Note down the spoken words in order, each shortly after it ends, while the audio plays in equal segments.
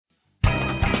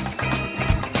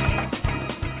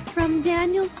From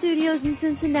Daniel Studios in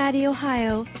Cincinnati,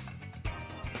 Ohio,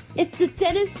 it's the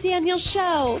Dennis Daniel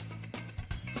Show.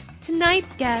 Tonight's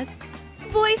guest,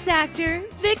 voice actor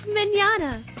Vic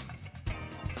Mignogna.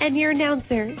 And your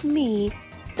announcer, me,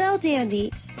 Belle Dandy.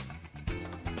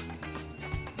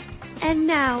 And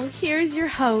now, here's your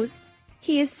host.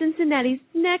 He is Cincinnati's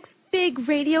next big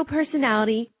radio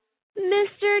personality,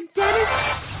 Mr. Dennis...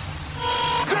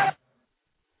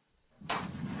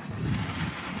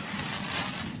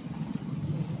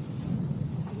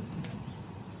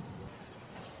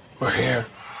 We're here.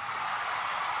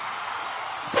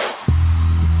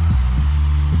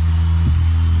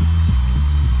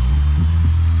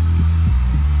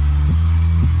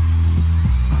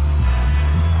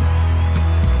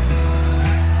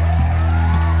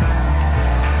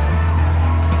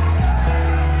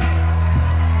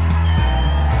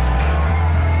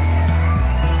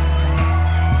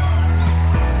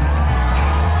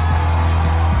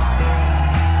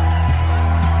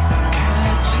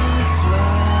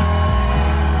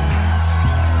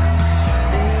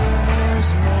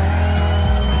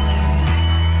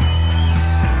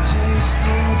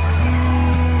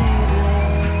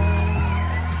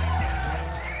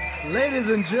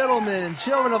 Gentlemen,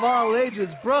 children of all ages,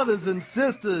 brothers and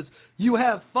sisters, you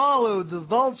have followed the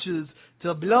vultures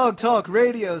to Blog Talk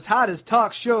Radio's hottest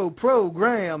talk show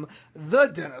program, The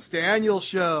Dennis Daniel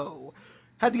Show.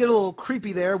 Had to get a little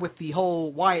creepy there with the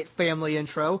whole Wyatt family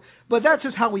intro, but that's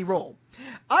just how we roll.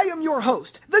 I am your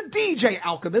host, the DJ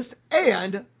Alchemist,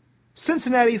 and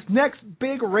Cincinnati's next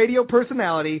big radio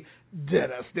personality,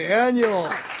 Dennis Daniel.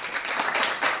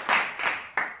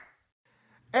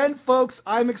 And, folks,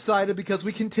 I'm excited because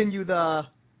we continue the,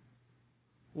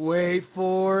 wait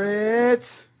for it,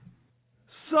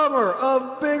 Summer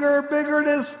of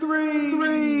Biggerness 3.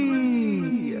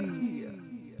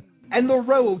 And the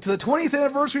road to the 20th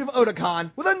anniversary of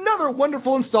Otakon with another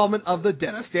wonderful installment of the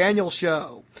Dennis Daniel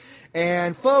Show.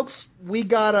 And, folks,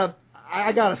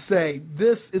 I gotta say,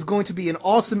 this is going to be an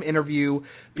awesome interview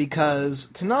because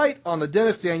tonight on the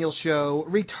Dennis Daniel Show,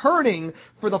 returning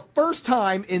for the first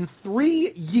time in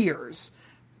 3 years,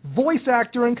 voice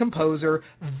actor and composer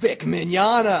Vic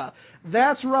Mignogna.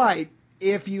 That's right.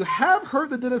 If you have heard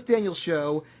the Dennis Daniel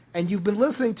Show and you've been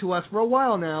listening to us for a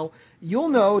while now, you'll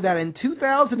know that in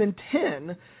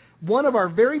 2010, one of our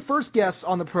very first guests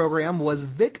on the program was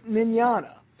Vic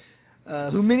Mignogna,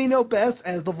 who many know best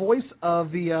as the voice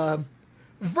of the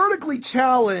vertically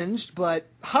challenged but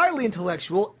highly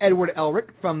intellectual Edward Elric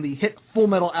from the hit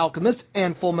Fullmetal Alchemist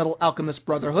and Fullmetal Alchemist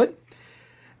Brotherhood.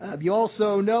 You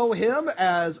also know him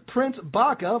as Prince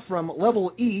Baka from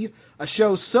Level E, a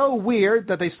show so weird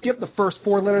that they skipped the first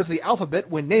 4 letters of the alphabet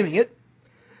when naming it.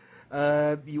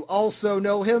 You also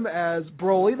know him as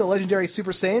Broly, the legendary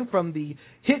Super Saiyan from the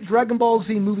hit Dragon Ball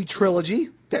Z movie trilogy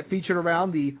that featured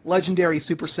around the legendary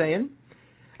Super Saiyan.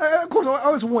 Of course, I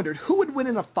always wondered, who would win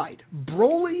in a fight,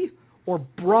 Broly or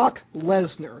Brock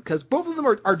Lesnar? Because both of them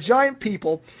are giant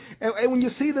people, and when you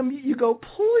see them, you go,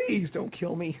 please don't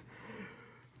kill me.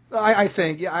 I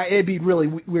think, it'd be really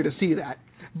weird to see that.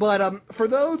 But for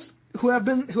those who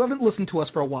haven't listened to us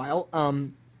for a while,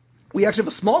 we actually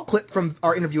have a small clip from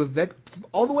our interview with Vic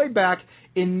all the way back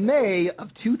in May of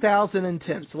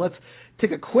 2010. So let's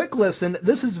take a quick listen.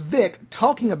 This is Vic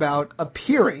talking about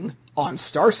appearing on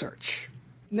Star Search.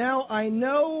 Now, I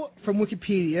know from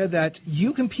Wikipedia that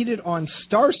you competed on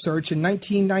Star Search in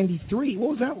 1993.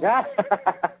 What was that like?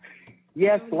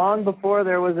 Yes, long before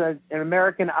there was an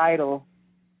American Idol,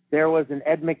 there was an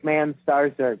Ed McMahon Star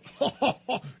Search.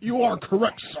 You are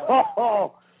correct,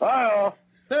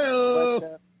 sir.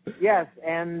 Yes,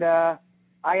 and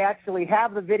I actually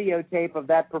have the videotape of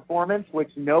that performance, which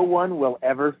no one will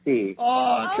ever see.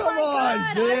 Oh, come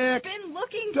on, God, Vic. I've been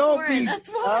looking Don't for be... it. That's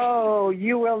why. Oh,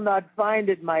 you will not find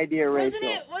it, my dear Rachel.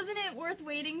 Wasn't it worth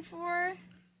waiting for?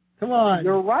 Come on.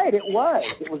 You're right, it was.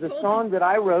 It was a song that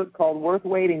I wrote called Worth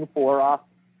Waiting For off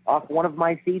one of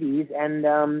my CDs, and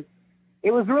it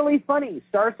was really funny.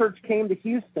 Star Search came to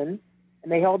Houston,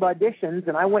 and they held auditions,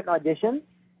 and I went and auditioned,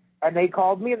 and they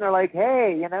called me, and they're like,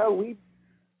 hey,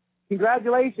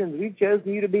 congratulations, we've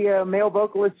chosen you to be a male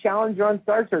vocalist challenger on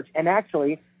Star Search. And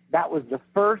actually, that was the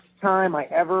first time I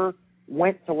ever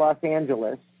went to Los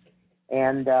Angeles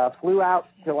and flew out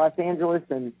to Los Angeles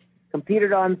and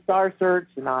competed on Star Search,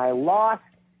 and I lost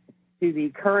to the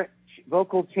current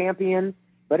vocal champion,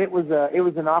 but it was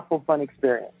an awful fun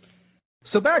experience.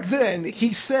 So back then,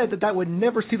 he said that would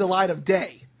never see the light of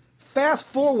day. Fast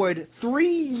forward 3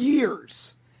 years,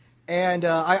 and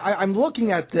I'm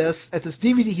looking at this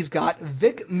DVD he's got,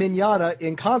 Vic Mignogna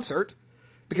in concert.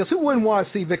 because who wouldn't want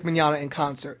to see Vic Mignogna in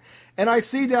concert? And I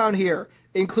see down here,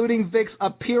 including Vic's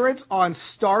appearance on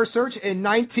Star Search in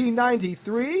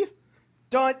 1993.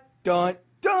 Dun, dun,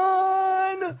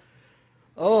 dun!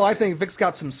 Oh, I think Vic's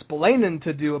got some splaining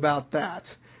to do about that.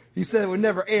 He said it would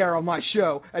never air on my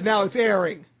show, and now it's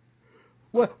airing.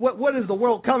 What is the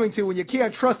world coming to when you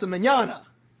can't trust a Mignogna?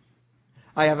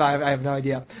 I have no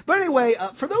idea. But anyway,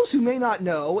 for those who may not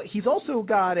know, he's also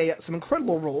got some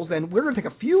incredible roles, and we're going to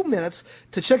take a few minutes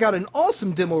to check out an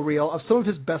awesome demo reel of some of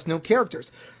his best-known characters.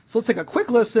 So let's take a quick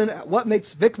listen at what makes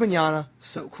Vic Mignogna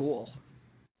so cool.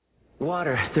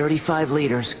 Water, 35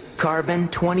 liters. Carbon,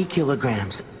 20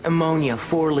 kilograms. Ammonia,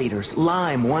 4 liters.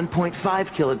 Lime, 1.5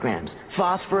 kilograms.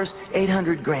 Phosphorus,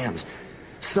 800 grams.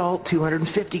 Salt,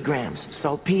 250 grams.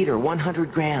 Saltpeter,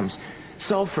 100 grams.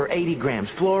 Sulfur, 80 grams.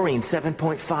 Fluorine,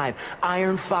 7.5.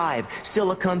 Iron, 5.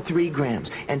 Silicon, 3 grams.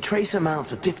 And trace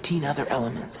amounts of 15 other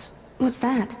elements. What's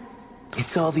that?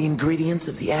 It's all the ingredients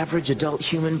of the average adult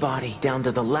human body, down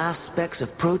to the last specks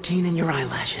of protein in your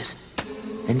eyelashes.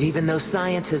 And even though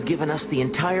science has given us the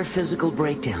entire physical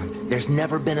breakdown, there's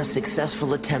never been a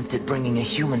successful attempt at bringing a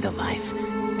human to life.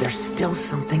 There's still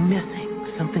something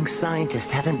missing, something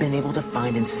scientists haven't been able to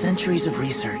find in centuries of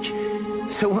research.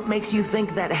 So what makes you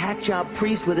think that hack job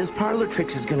priest with his parlor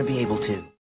tricks is going to be able to?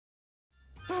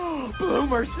 Oh,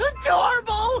 Bloomer's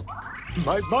adorable!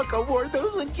 My Baka wore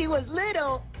those when she was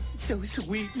little. So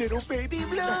sweet, little baby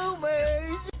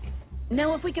bloomers.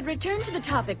 Now, if we could return to the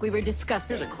topic we were discussing.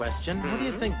 Here's a question. What do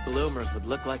you think bloomers would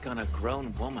look like on a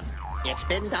grown woman? It's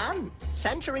been done.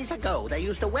 Centuries ago, they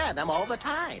used to wear them all the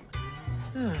time.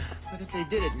 But if they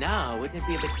did it now, wouldn't it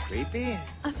be a bit creepy?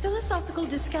 A philosophical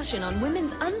discussion on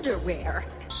women's underwear.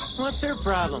 What's their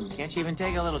problem? Can't you even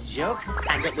take a little joke?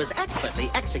 And it was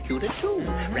expertly executed, too.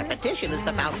 Repetition is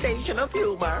the foundation of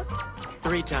humor.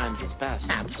 3 times as fast.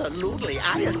 Absolutely,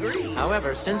 I agree.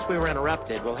 However, since we were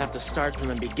interrupted, we'll have to start from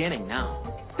the beginning now.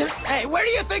 Hey, where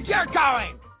do you think you're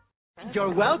going?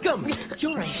 You're welcome.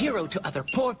 You're a hero to other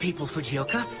poor people,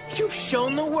 Fujioka. You've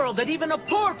shown the world that even a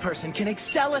poor person can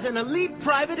excel at an elite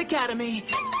private academy.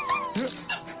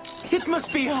 It must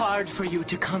be hard for you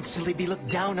to constantly be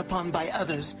looked down upon by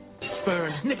others.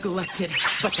 Spurned, neglected,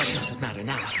 but that doesn't matter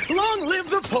now. Long live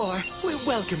the poor. We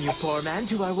welcome you, poor man,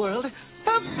 to our world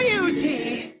of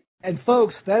beauty. And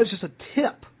folks, that is just a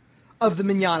tip of the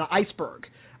Mignogna iceberg.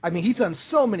 I mean, he's done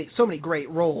so many great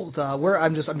roles.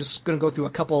 I'm just going to go through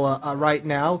a couple right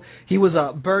now. He was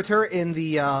Berter in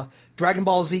the Dragon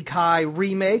Ball Z Kai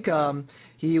remake.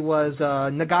 He was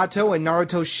Nagato in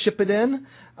Naruto Shippuden.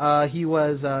 He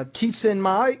was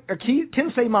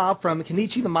Kinsei Ma from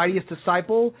Kenichi the Mightiest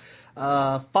Disciple.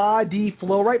 Fa Di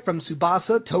Flowright from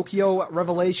Tsubasa Tokyo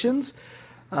Revelations.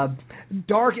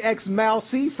 Dark X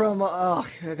Mousy from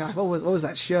God, what was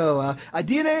that show?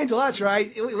 DNA Angel, that's right.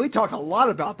 We talked a lot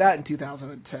about that in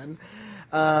 2010.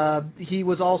 He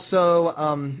was also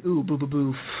boo boo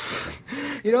boo.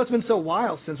 You know, it's been so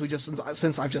wild since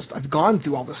I've gone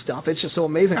through all this stuff. It's just so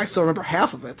amazing. I still remember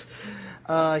half of it.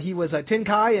 He was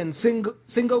Tenkai and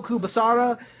Sengoku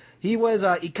Basara. He was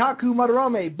Ikaku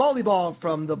Madarame Volleyball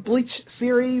from the Bleach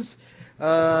series,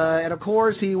 and of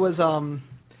course he was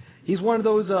he's one of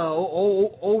those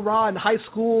Ora in high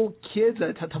school kids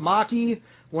at Tamaki.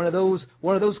 One of those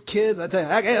kids. I tell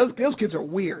you, those kids are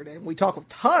weird, and we talked a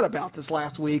ton about this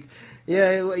last week.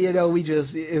 Yeah, you know,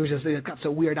 it got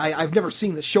so weird. I've never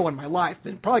seen this show in my life,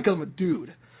 and probably because I'm a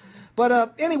dude. But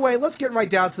anyway, let's get right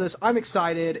down to this. I'm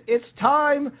excited. It's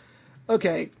time.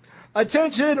 Okay,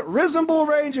 attention, Rhythm Bull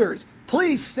Rangers.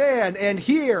 Please stand and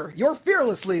hear your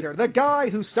fearless leader, the guy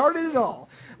who started it all.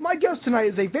 My guest tonight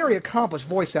is a very accomplished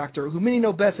voice actor who many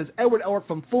know best as Edward Elric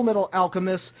from Fullmetal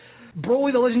Alchemist,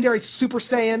 Broly the legendary Super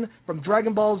Saiyan from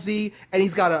Dragon Ball Z, and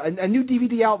he's got a new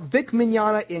DVD out, Vic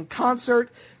Mignogna in Concert.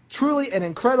 Truly an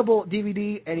incredible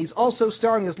DVD, and he's also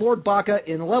starring as Lord Baka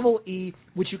in Level E,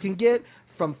 which you can get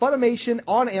from Funimation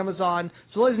on Amazon.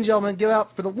 So, ladies and gentlemen, give it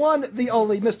up for the one, the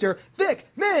only, Mr. Vic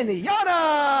Mignogna!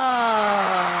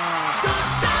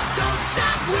 Don't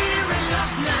stop, we're in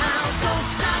love now. Don't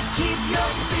stop, keep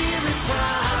your spirit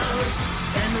proud.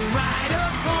 And ride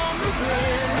up on the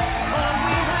wind. All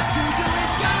we have to do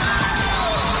is go.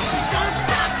 Don't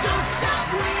stop,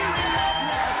 we're in love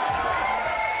now.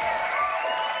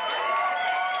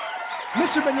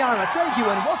 Mr. Mignogna, thank you,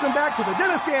 and welcome back to the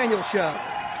Dennis Daniels Show.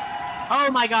 Oh,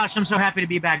 my gosh, I'm so happy to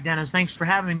be back, Dennis. Thanks for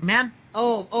having me, man.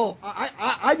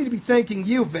 I need to be thanking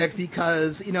you, Vic,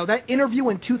 because, you know, that interview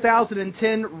in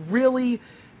 2010 really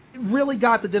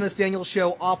got the Dennis Daniels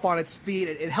Show off on its feet.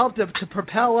 It helped to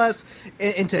propel us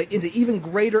into even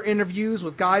greater interviews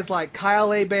with guys like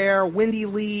Kyle Hebert, Wendy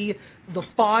Lee, the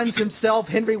Fonz himself,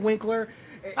 Henry Winkler.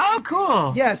 Oh,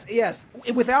 cool. Yes.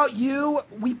 Without you,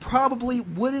 we probably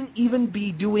wouldn't even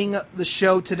be doing the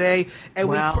show today, and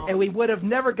we would have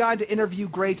never gotten to interview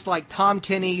greats like Tom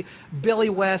Kenny, Billy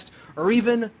West, or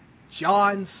even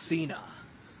John Cena.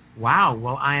 Wow.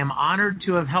 Well, I am honored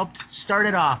to have helped start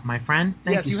it off, my friend.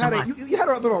 Thank you so much. You had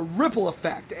a little ripple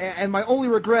effect, and my only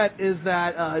regret is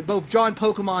that both John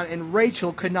Pokemon and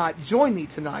Rachel could not join me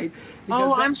tonight.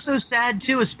 Oh, I'm so sad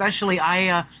too, especially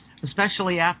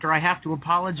after I have to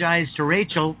apologize to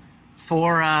Rachel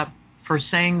for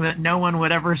saying that no one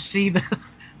would ever see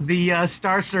the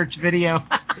Star Search video.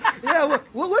 Yeah,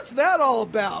 well, what's that all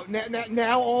about?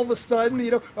 Now all of a sudden,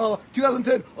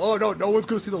 2010. Oh no one's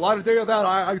going to see the light of day of that.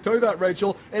 I can tell you that,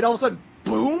 Rachel. And all of a sudden,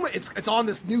 boom! It's on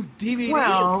this new DVD.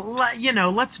 Well,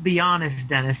 let's be honest,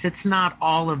 Dennis. It's not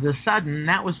all of a sudden.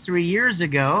 That was 3 years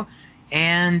ago,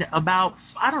 and about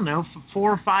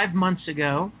 4 or 5 months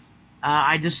ago,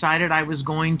 I decided I was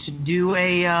going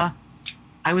to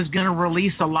I was going to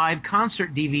release a live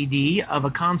concert DVD of a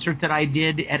concert that I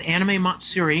did at Anime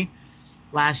Matsuri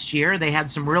last year. They had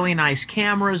some really nice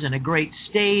cameras and a great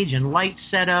stage and light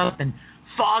setup and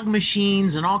fog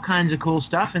machines and all kinds of cool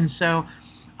stuff. And so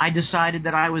I decided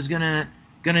that I was going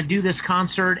to do this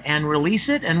concert and release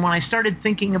it. And when I started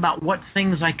thinking about what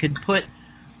things I could put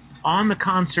on the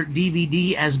concert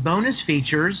DVD as bonus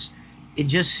features, it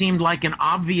just seemed like an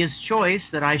obvious choice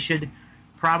that I should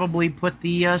probably put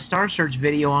the Star Search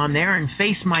video on there and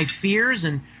face my fears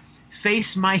and face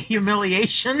my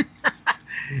humiliation.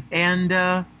 And,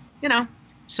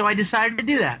 so I decided to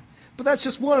do that. But that's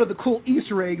just one of the cool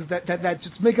Easter eggs that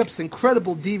just make up this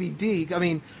incredible DVD. I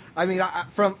mean,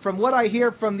 from what I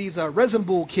hear from these Resin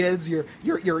Bull kids, your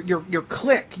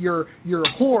clique, your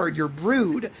horde, your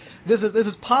brood, this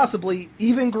is possibly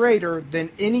even greater than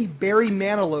any Barry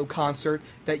Manilow concert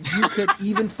that you could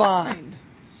even find.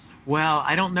 Well,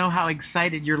 I don't know how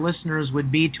excited your listeners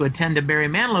would be to attend a Barry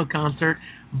Manilow concert,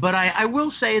 but I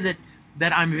will say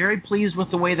that I'm very pleased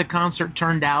with the way the concert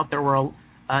turned out. There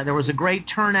was a great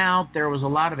turnout. There was a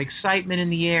lot of excitement in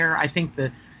the air. I think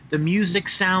the music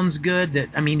sounds good.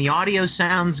 The audio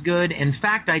sounds good. In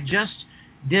fact, I just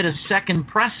did a second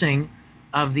pressing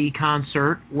of the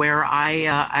concert where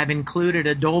I've included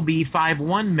a Dolby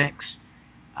 5.1 mix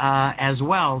as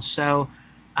well. So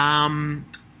I'm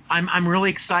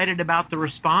really excited about the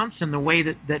response and the way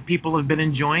that people have been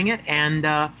enjoying it. And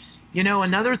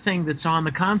another thing that's on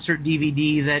the concert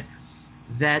DVD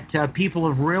that people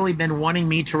have really been wanting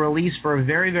me to release for a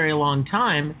very, very long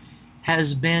time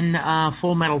has been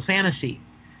Fullmetal Fantasy,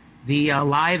 the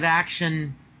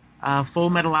live-action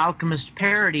Fullmetal Alchemist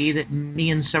parody that me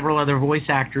and several other voice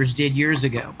actors did years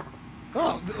ago.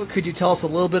 Oh, could you tell us a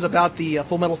little bit about the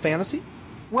Fullmetal Fantasy?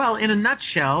 Well, in a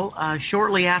nutshell,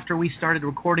 shortly after we started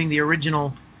recording the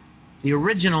original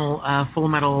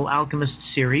Fullmetal Alchemist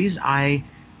series, I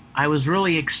was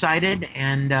really excited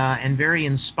and very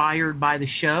inspired by the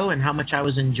show and how much I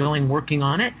was enjoying working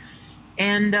on it,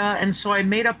 and so I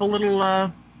made up a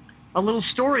little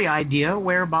story idea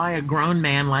whereby a grown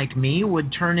man like me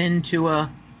would turn into an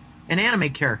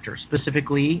anime character,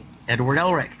 specifically Edward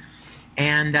Elric.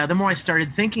 And the more I started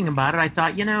thinking about it, I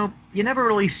thought, you never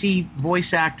really see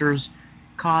voice actors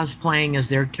cosplaying as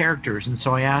their characters, and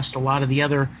so I asked a lot of the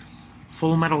other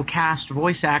Full Metal cast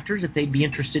voice actors if they'd be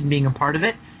interested in being a part of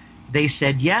it. They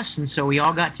said yes, and so we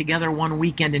all got together one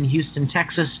weekend in Houston,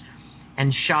 Texas,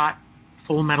 and shot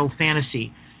Fullmetal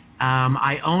Fantasy.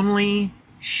 I only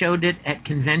showed it at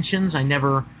conventions.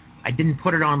 I didn't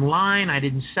put it online. I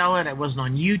didn't sell it. It wasn't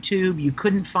on YouTube. You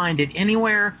couldn't find it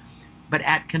anywhere but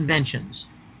at conventions.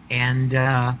 And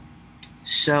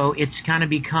so it's kind of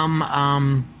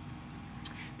become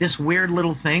this weird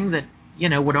little thing that,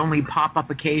 would only pop up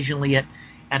occasionally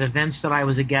at events that I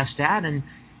was a guest at. And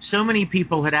so many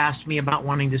people had asked me about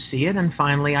wanting to see it, and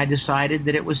finally I decided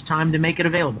that it was time to make it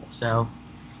available. So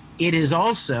it is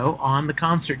also on the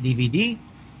concert DVD,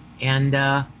 and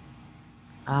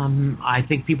I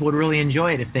think people would really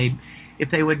enjoy it. If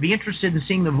they would be interested in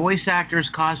seeing the voice actors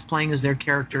cosplaying as their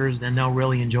characters, then they'll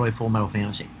really enjoy Fullmetal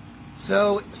Fantasy.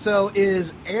 So is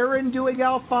Aaron doing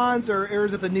Alphonse, or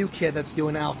is it the new kid that's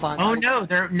doing Alphonse? Oh,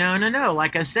 no.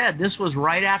 Like I said, this was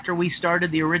right after we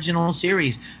started the original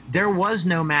series. There was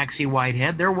no Maxie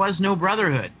Whitehead. There was no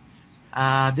Brotherhood.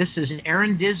 This is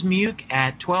Aaron Dismuke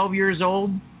at 12 years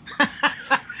old,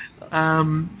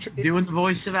 doing the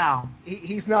voice of Al.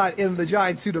 He's not in the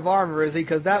giant suit of armor, is he?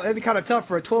 Because that'd be kind of tough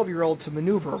for a 12-year-old to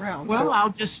maneuver around. Well, so.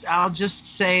 I'll just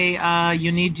say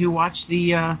you need to watch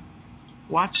the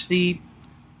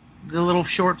little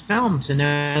short film to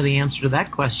know the answer to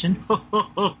that question.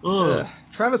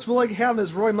 Travis Willingham is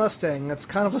Roy Mustang. That's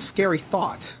kind of a scary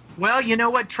thought. Well, you know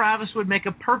what? Travis would make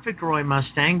a perfect Roy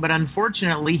Mustang, but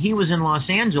unfortunately he was in Los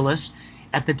Angeles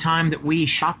at the time that we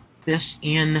shot this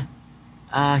in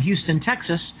Houston,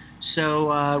 Texas. So,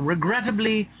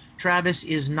 regrettably, Travis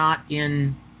is not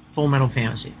in Fullmetal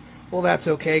Fantasy. Well, that's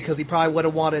okay, because he probably would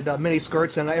have wanted mini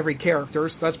skirts in every character,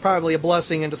 so that's probably a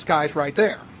blessing in disguise right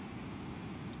there.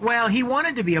 Well, he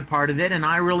wanted to be a part of it, and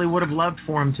I really would have loved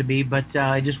for him to be, but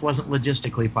it just wasn't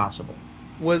logistically possible.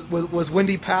 Was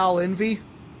Wendy Powell Envy?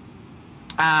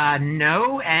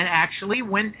 No, and actually,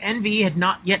 when Envy had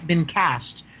not yet been cast.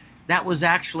 That was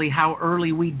actually how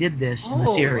early we did this in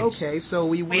the series. Oh, okay, so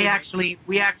we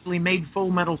actually made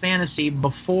Fullmetal Fantasy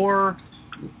before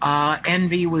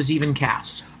Envy was even cast.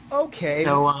 Okay.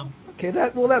 So, okay,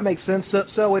 that makes sense.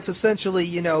 So it's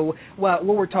essentially, what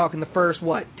we're talking the first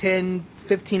 10,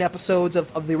 15 episodes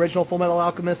of the original Fullmetal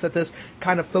Alchemist that this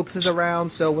kind of focuses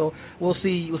around. So we'll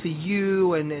see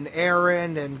you and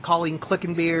Aaron and Colleen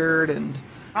Clickenbeard and.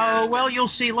 Oh well,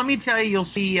 you'll see. Let me tell you,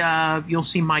 you'll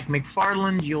see Mike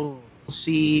McFarland. You'll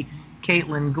see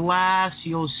Caitlin Glass.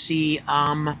 You'll see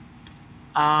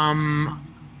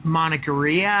Monica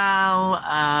Rial.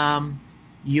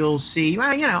 You'll see. Well,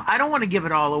 I don't want to give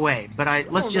it all away, but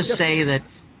let's just say that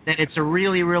it's a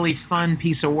really, really fun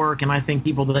piece of work, and I think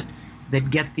people that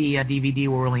get the DVD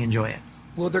will really enjoy it.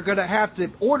 Well, they're going to have to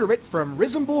order it from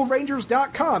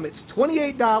RisenBullRangers.com. It's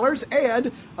 $28, and,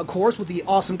 of course, with the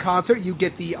awesome concert, you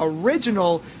get the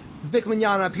original Vic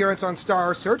Mignogna appearance on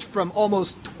Star Search from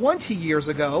almost 20 years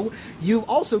ago. You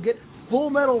also get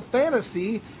Fullmetal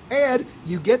Fantasy, and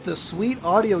you get the sweet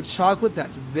audio chocolate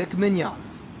that's Vic Mignogna.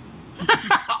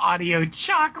 Audio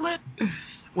chocolate?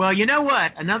 Well, you know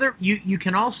what? You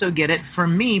can also get it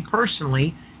from me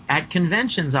personally at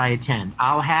conventions I attend.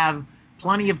 I'll have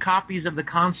plenty of copies of the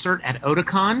concert at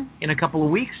Otakon in a couple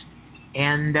of weeks,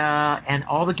 and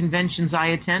all the conventions I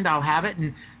attend, I'll have it,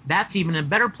 and that's even a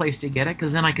better place to get it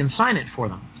because then I can sign it for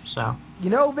them. So,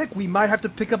 Vic, we might have to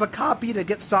pick up a copy to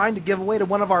get signed to give away to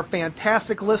one of our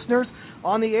fantastic listeners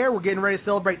on the air. We're getting ready to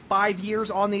celebrate 5 years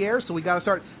on the air, so we got to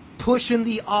start pushing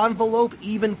the envelope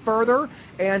even further,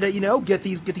 and get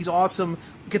these awesome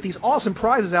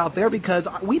prizes out there because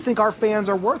we think our fans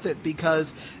are worth it because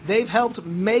they've helped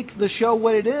make the show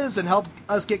what it is and helped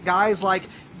us get guys like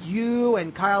you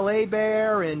and Kyle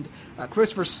Hebert and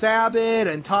Christopher Sabat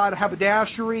and Todd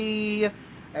Haberdashery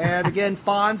and again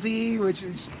Fonzie,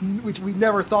 which we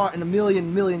never thought in a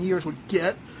million years would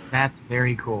get. That's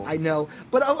very cool. I know,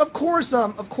 but of course,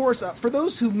 for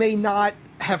those who may not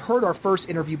have heard our first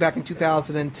interview back in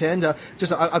 2010,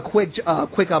 just a quick bit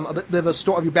of a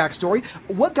story of your backstory.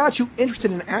 What got you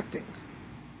interested in acting?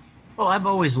 Well, I've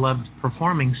always loved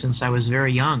performing since I was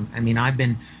very young. I mean, I've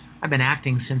been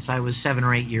acting since I was 7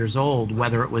 or 8 years old,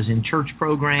 whether it was in church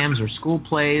programs or school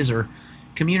plays or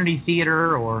community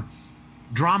theater or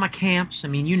drama camps. I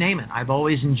mean, you name it. I've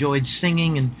always enjoyed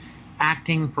singing and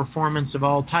acting, performance of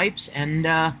all types, and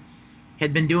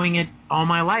had been doing it all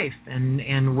my life.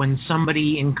 And when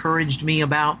somebody encouraged me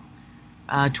about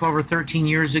 12 or 13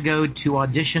 years ago to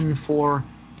audition for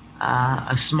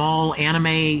a small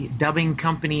anime dubbing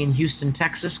company in Houston,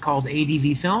 Texas called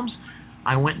ADV Films,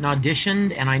 I went and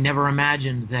auditioned, and I never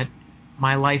imagined that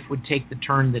my life would take the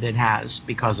turn that it has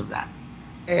because of that.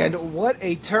 And what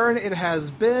a turn it has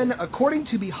been. According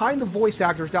to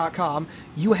BehindTheVoiceActors.com,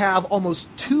 you have almost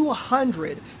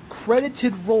 200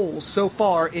 credited roles so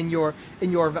far in your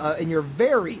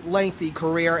very lengthy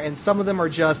career, and some of them are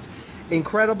just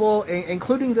incredible,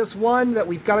 including this one that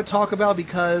we've got to talk about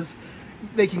because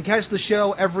they can catch the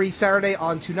show every Saturday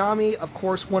on Toonami. Of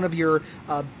course, one of your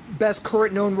best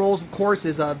current known roles, of course,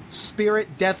 is Spirit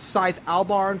Death Scythe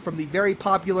Albarn from the very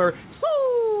popular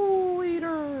Soul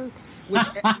Eater. Which,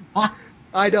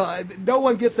 I know no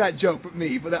one gets that joke but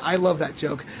me, but I love that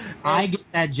joke. I get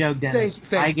that joke, Dennis.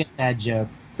 I get that joke.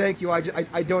 Thank you. I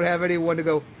don't have anyone to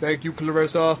go, thank you,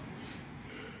 Clarissa.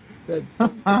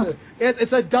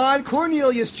 It's a Don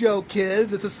Cornelius joke,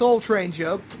 kids. It's a Soul Train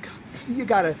joke. You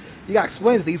gotta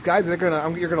explain to these guys. You're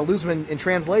gonna lose them in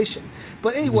translation.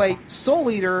 But anyway, Soul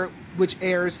Eater, which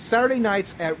airs Saturday nights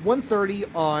at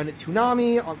 1:30 on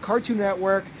Toonami on Cartoon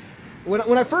Network. When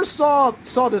I first saw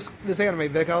this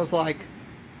anime, Vic, I was like,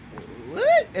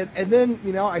 what? And then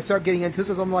I started getting into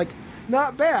this, and I'm like,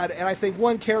 not bad. And I think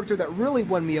one character that really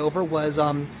won me over was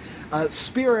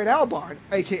Spirit Albarn,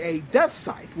 aka Death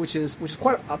Scythe, which is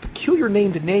quite a peculiar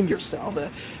name to name yourself.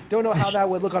 Don't know how that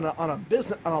would look on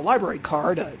a library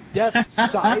card. Death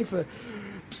Scythe.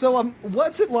 So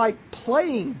what's it like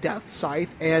playing Death Scythe?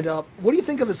 And what do you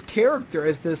think of his character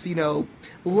as this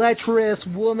lecherous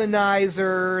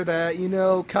womanizer that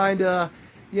kind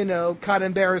of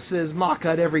embarrasses Maka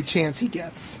at every chance he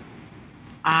gets?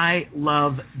 I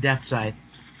love Death Scythe.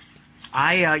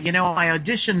 I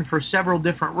auditioned for several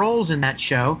different roles in that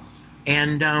show,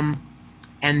 and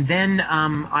then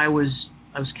I was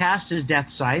cast as Death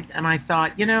Scythe, and I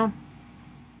thought,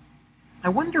 I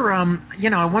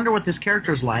wonder what this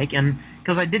character's like, and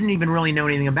because I didn't even really know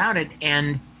anything about it,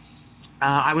 and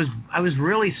I was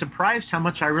really surprised how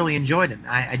much I really enjoyed him.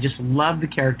 I just love the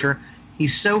character.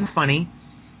 He's so funny,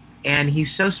 and he's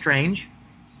so strange,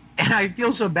 and I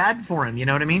feel so bad for him. You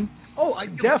know what I mean? Oh,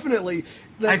 definitely.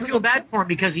 I feel bad for him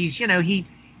because he's,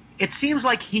 it seems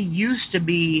like he used to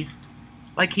be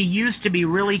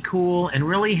really cool and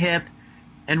really hip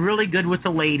and really good with the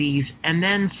ladies, and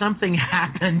then something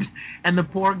happened, and the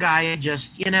poor guy just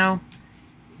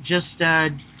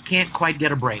can't quite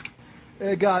get a break.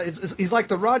 God, he's like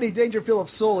the Rodney Dangerfield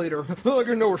of Soul Eater. Look,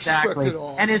 no respect at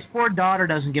all. And his poor daughter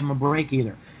doesn't give him a break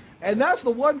either. And that's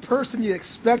the one person you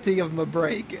expect to give him a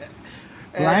break.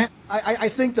 And right? I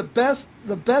think the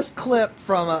best clip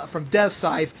from Death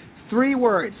Scythe, 3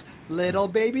 words: little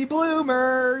baby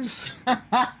bloomers.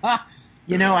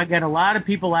 I get a lot of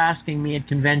people asking me at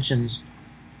conventions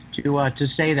to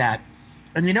say that.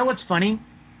 And you know what's funny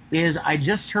is I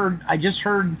just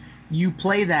heard you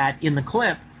play that in the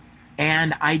clip,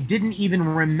 and I didn't even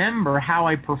remember how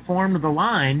I performed the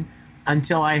line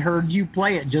until I heard you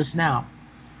play it just now.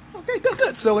 Okay,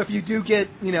 good. So if you do get,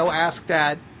 asked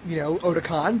that,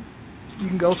 Otakon, you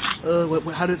can go,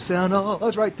 how did it sound? Oh,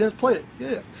 that's right, just play it.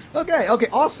 Yeah. Okay,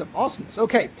 awesomeness.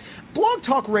 Okay,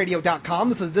 blogtalkradio.com,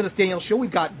 this is the Dennis Daniels Show.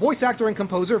 We've got voice actor and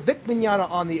composer Vic Mignogna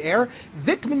on the air.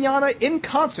 Vic Mignogna in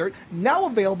concert,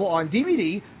 now available on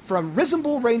DVD from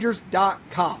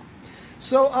RisonableRangers.com.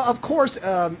 So, of course,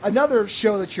 another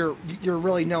show that you're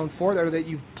really known for, or that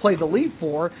you play the lead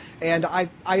for, and I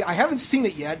haven't seen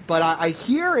it yet, but I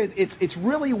hear it's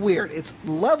really weird. It's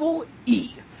Level E,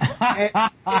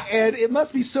 and it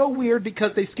must be so weird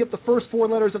because they skipped the first 4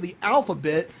 letters of the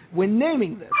alphabet when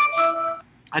naming this.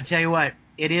 I tell you what,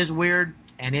 it is weird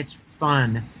and it's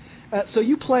fun. So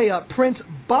you play Prince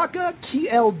Baka Ki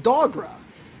El Dogra.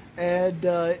 And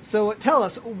so tell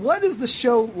us, what is the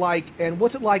show like, and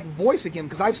what's it like voicing him?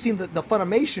 Because I've seen the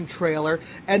Funimation trailer,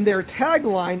 and their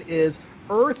tagline is,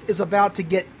 Earth is about to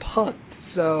get punked.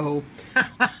 So...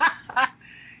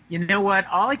 You know what?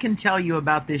 All I can tell you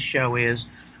about this show is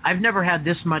I've never had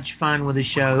this much fun with a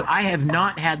show. I have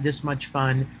not had this much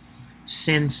fun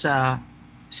since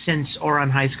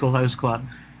Ouran High School Host Club.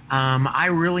 I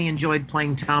really enjoyed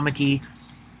playing Tamaki,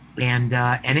 and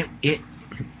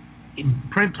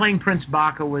playing Prince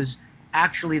Baka was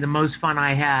actually the most fun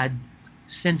I had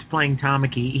since playing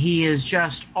Tamaki. He is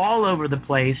just all over the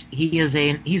place. He's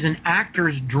an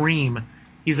actor's dream.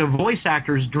 He's a voice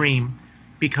actor's dream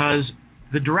because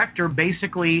the director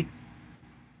basically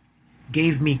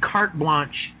gave me carte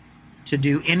blanche to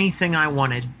do anything I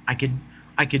wanted. I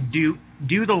could do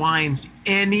the lines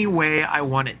any way I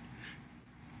wanted.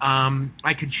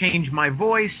 I could change my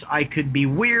voice. I could be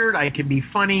weird. I could be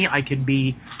funny. I could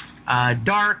be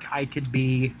dark. I could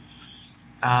be,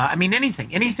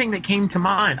 anything that came to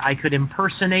mind. I could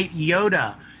impersonate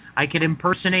Yoda. I could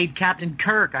impersonate Captain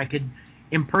Kirk. I could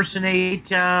impersonate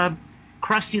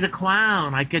Krusty the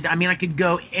Clown. I could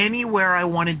go anywhere I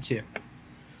wanted to.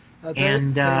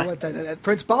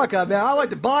 Prince Baka, man, I'd like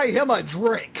to buy him a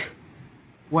drink.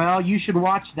 Well, you should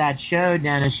watch that show,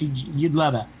 Dennis. You'd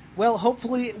love it. Well,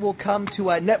 hopefully it will come to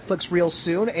Netflix real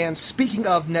soon. And speaking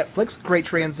of Netflix, great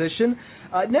transition.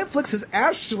 Netflix has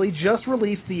actually just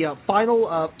released the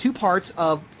final 2 parts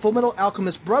of Fullmetal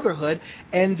Alchemist Brotherhood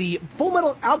and the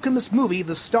Fullmetal Alchemist movie,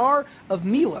 The Star of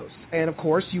Milos. And, of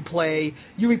course, you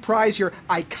reprise your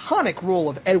iconic role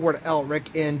of Edward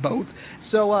Elric in both.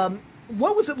 So,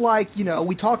 what was it like,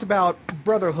 we talked about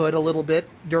Brotherhood a little bit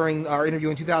during our interview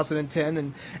in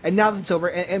 2010, and now that it's over,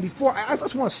 and before, I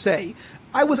just want to say,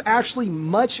 I was actually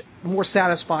much more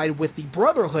satisfied with the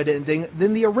Brotherhood ending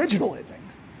than the original ending.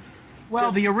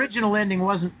 Well, the original ending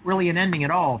wasn't really an ending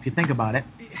at all, if you think about it.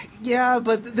 Yeah,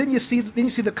 but then you see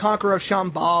the Conqueror of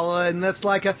Shambhala, and that's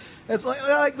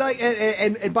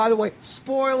and by the way,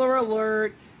 spoiler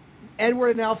alert,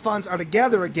 Edward and Alphonse are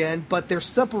together again, but they're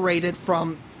separated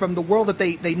from the world that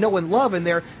they know and love, and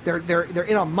they're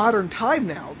in a modern time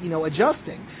now,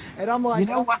 adjusting. And I'm like,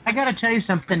 what? I got to tell you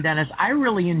something, Dennis. I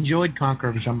really enjoyed Conqueror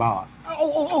of Shambhala.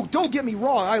 Oh! Don't get me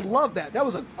wrong. I love that. That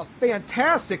was a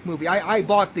fantastic movie. I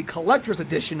bought the collector's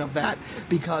edition of that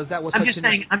because that was. I'm just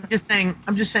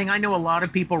saying. I know a lot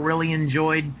of people really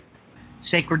enjoyed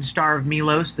Sacred Star of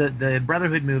Milos, the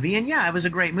Brotherhood movie, and yeah, it was a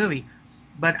great movie.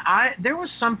 But there was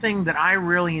something that I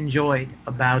really enjoyed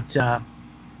about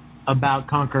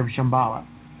Conqueror of Shambhala.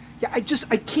 Yeah, I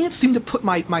can't seem to put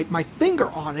my finger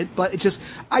on it, but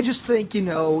I just think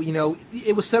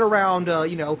it was set around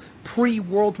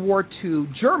pre-World War II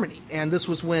Germany, and this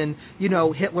was when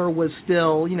Hitler was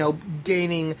still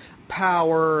gaining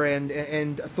power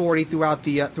and authority throughout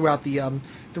the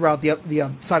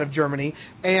side of Germany,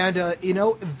 and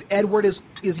Edward is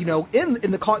in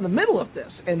the middle of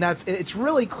this, and it's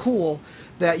really cool.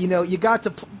 That you got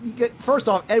to first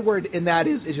off, Edward in that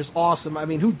is just awesome. I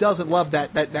mean, who doesn't love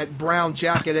that brown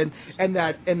jacket and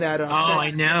that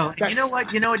I know. You know what,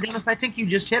 Dennis? I think you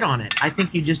just hit on it. I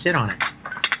think it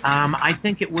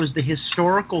was the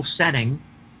historical setting,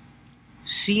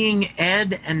 seeing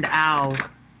Ed and Al,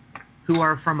 who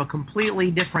are from a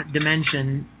completely different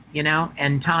dimension,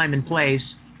 and time and place,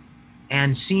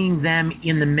 and seeing them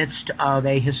in the midst of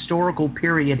a historical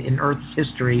period in Earth's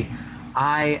history.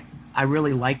 I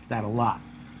really liked that a lot.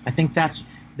 I think that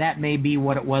may be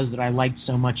what it was that I liked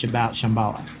so much about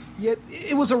Shambhala. Yeah,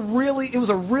 it was a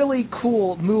really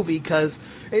cool movie because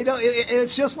it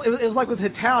was like with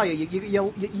Italia.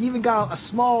 You even got a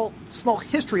small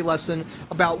history lesson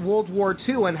about World War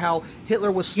II and how Hitler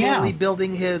was slowly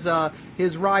building his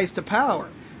rise to power.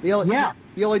 The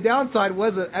only downside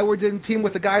was that Edward didn't team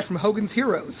with the guys from Hogan's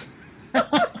Heroes.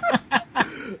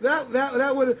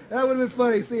 That would have been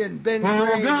funny seeing Ben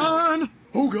Hogan,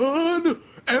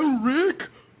 Elric.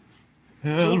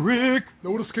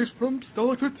 No one escapes from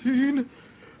Stalak 13.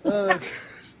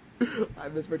 I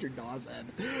miss Richard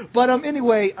Dawson. But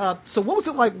anyway, so what was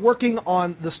it like working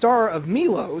on the Star of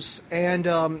Milos, and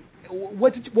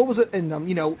what was it, and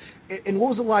and what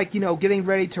was it like, getting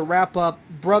ready to wrap up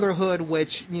Brotherhood, which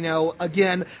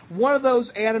again, one of those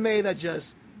anime that just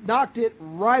knocked it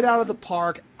right out of the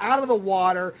park, out of the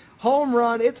water, home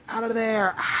run, it's out of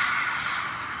there.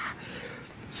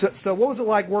 So what was it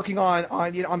like working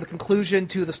on the conclusion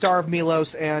to the Star of Milos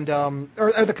and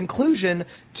or the conclusion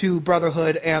to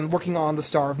Brotherhood and working on the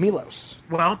Star of Milos?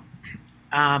 Well,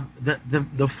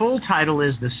 the full title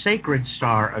is the Sacred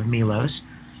Star of Milos.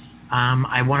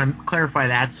 I want to clarify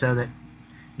that so that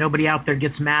nobody out there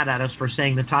gets mad at us for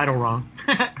saying the title wrong.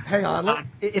 Hang on.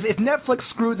 If Netflix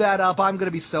screwed that up, I'm going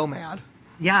to be so mad.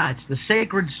 Yeah, it's the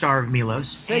Sacred Star of Milos.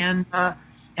 And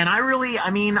I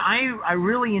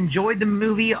really enjoyed the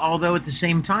movie, although at the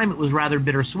same time it was rather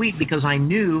bittersweet because I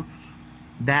knew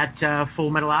that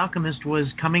Fullmetal Alchemist was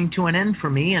coming to an end for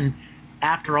me. And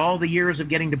after all the years of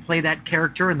getting to play that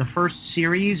character in the first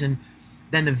series and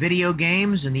then the video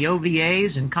games and the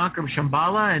OVAs and Conquer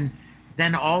Shambhala and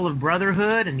then all of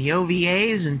Brotherhood and the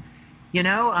OVAs and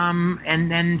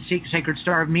and then Sacred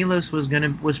Star of Milos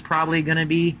was probably gonna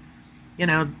be,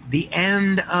 the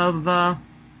end of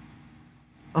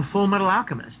Fullmetal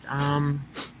Alchemist.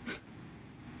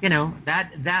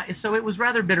 So it was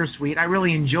rather bittersweet. I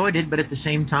really enjoyed it, but at the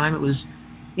same time, it was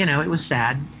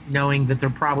sad knowing that there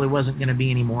probably wasn't going to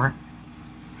be any more.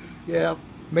 Yeah,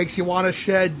 makes you want to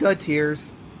shed the tears.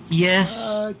 Yes,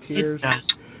 tears. It does.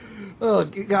 Oh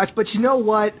gosh, but you know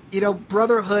what?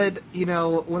 Brotherhood.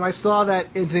 When I saw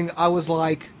that ending, I was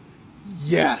like,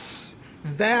 yes,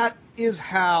 that is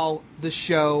how the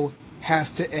show has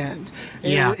to end.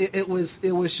 Yeah. It was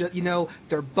just,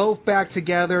 they're both back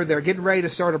together. They're getting ready to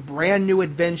start a brand new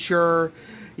adventure.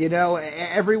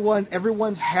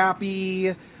 Everyone's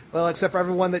happy. Well, except for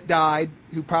everyone that died,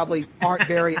 who probably aren't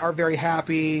very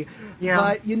happy.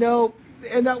 Yeah. But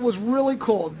and that was really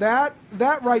cool. That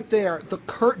right there, the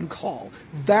curtain call,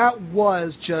 that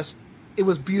was just, it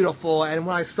was beautiful. And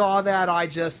when I saw that, I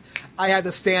had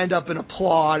to stand up and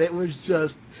applaud. It was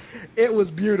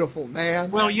beautiful,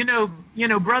 man. Well,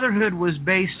 Brotherhood was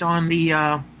based on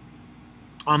the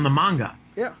manga.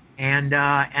 Yeah.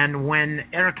 And when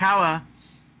Arakawa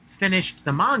finished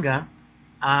the manga,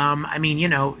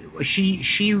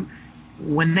 she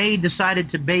when they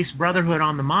decided to base Brotherhood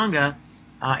on the manga,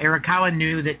 Arakawa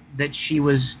knew that she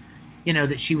was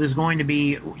going to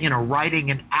be writing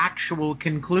an actual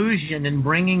conclusion and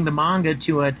bringing the manga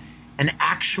to an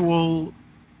actual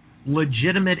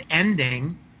legitimate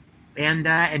ending,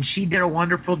 and she did a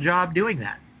wonderful job doing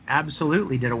that.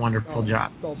 Absolutely did a wonderful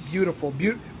job. Oh, beautiful,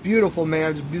 beautiful,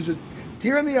 man. Just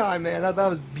tear in the eye, man. That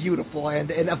was beautiful.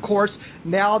 And of course,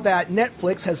 now that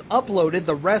Netflix has uploaded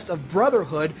the rest of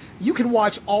Brotherhood, you can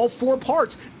watch all 4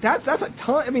 parts. That's a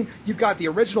ton. I mean, you've got the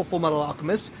original Fullmetal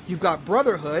Alchemist, you've got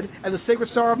Brotherhood, and the Sacred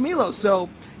Star of Milos. So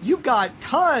you've got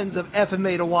tons of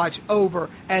FMA to watch over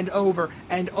and over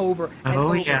and over and over.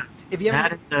 Oh, yeah.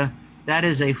 That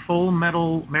is a Full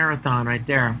Metal marathon right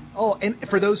there. Oh, and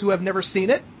for those who have never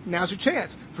seen it, now's your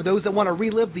chance. For those that want to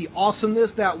relive the awesomeness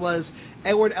that was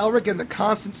Edward Elric and the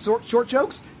constant short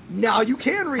jokes, now you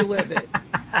can relive it.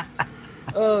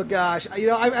 Oh gosh,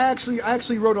 I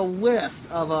actually wrote a list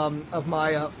of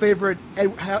my favorite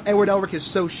Edward Elric is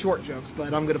so short jokes,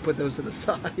 but I'm going to put those to the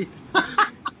side.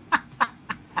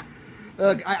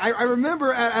 I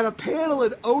remember at a panel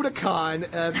at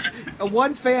Otakon,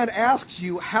 one fan asked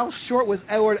you how short was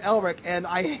Edward Elric, and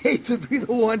I hate to be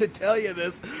the one to tell you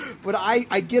this, but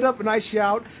I get up and I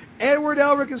shout, Edward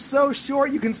Elric is so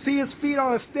short you can see his feet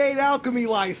on a state alchemy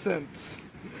license.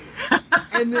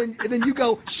 and then you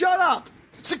go, shut up!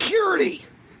 Security!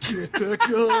 Get that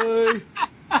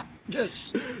guy! Yes.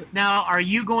 Now, are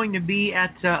you going to be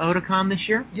at Otakon this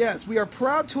year? Yes, we are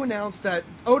proud to announce that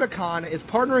Otakon is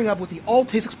partnering up with the All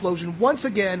Taste Explosion once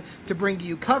again to bring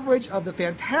you coverage of the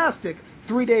fantastic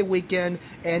 3-day weekend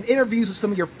and interviews with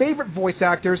some of your favorite voice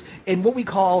actors in what we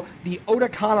call the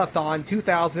Otakonathon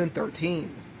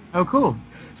 2013. Oh, cool.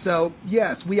 So,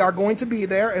 yes, we are going to be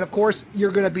there, and of course,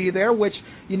 you're going to be there, which,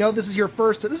 this is your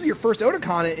first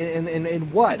Otakon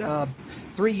in what,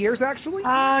 3 years, actually?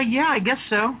 Yeah, I guess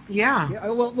so. Yeah.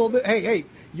 Well, hey,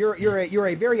 you're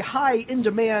a very high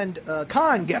in-demand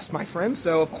con guest, my friend,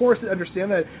 so of course I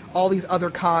understand that all these other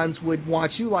cons would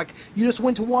want you. Like, you just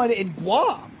went to one in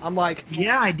Guam. I'm like...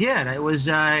 Yeah, I did. It was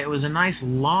a nice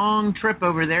long trip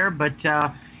over there, but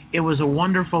it was a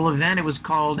wonderful event. It was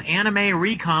called Anime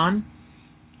Recon.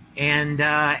 And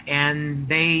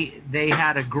they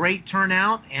had a great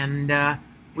turnout, and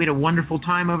we had a wonderful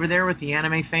time over there with the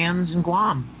anime fans in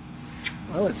Guam.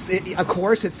 Well, of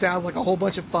course, it sounds like a whole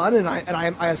bunch of fun, and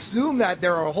I assume that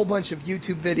there are a whole bunch of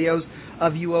YouTube videos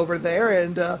of you over there,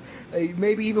 and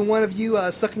maybe even one of you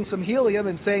sucking some helium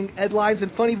and saying Ed lines in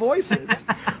funny voices.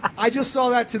 I just saw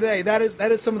that today. That is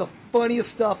some of the funniest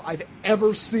stuff I've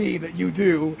ever seen that you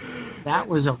do. That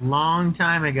was a long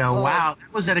time ago. Oh. Wow.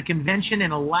 That was at a convention in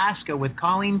Alaska with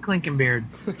Colleen Klinkenbeard.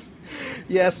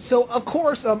 Yes. So, of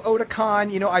course,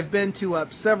 Otakon, I've been to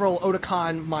several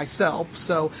Otakon myself.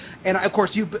 So, and, of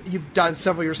course, you've done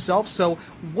several yourself. So,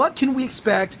 what can we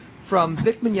expect from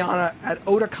Vic Mignogna at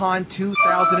Otakon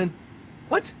 2000?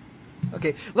 What?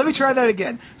 Okay, let me try that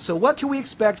again. So, what can we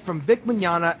expect from Vic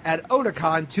Mignogna at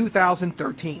Otakon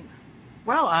 2013?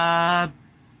 Well,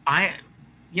 I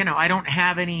don't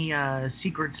have any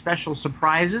secret special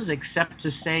surprises except to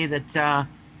say that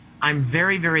I'm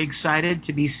very, very excited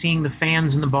to be seeing the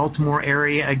fans in the Baltimore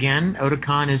area again.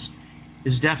 Otakon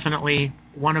is definitely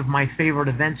one of my favorite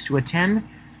events to attend,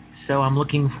 so I'm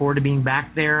looking forward to being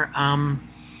back there.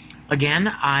 Again,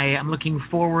 I am looking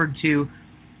forward to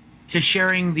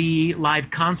sharing the live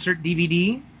concert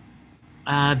DVD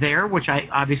there, which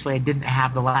I didn't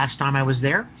have the last time I was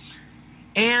there.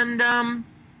 And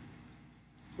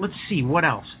let's see, what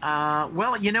else?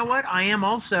 Well, you know what? I am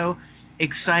also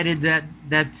excited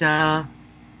that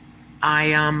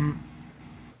I'm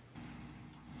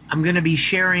going to be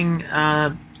sharing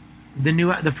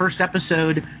the first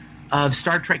episode of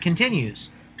Star Trek Continues.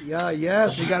 Yeah, yes,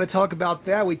 we got to talk about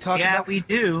that. We talked about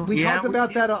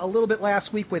that a little bit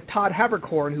last week with Todd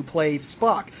Haberkorn, who played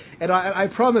Spock, and I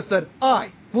promised that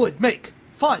I would make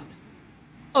fun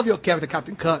of your character,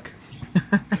 Captain Kirk.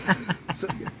 So,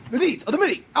 the needs of the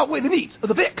Mini outweigh the needs of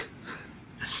the Vic.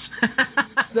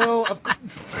 So, I'm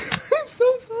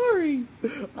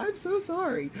so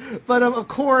sorry. But, of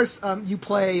course, you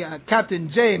play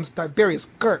Captain James Tiberius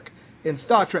Kirk in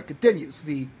Star Trek Continues,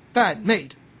 the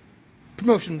fan-made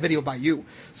promotion video by you.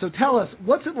 So tell us,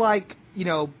 what's it like,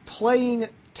 playing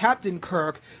Captain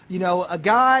Kirk, a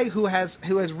guy who has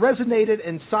resonated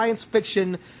in science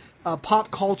fiction pop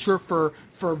culture for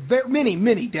many,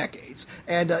 many decades.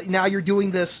 And now you're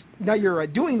doing this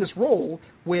role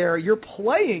where you're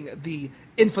playing the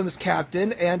infamous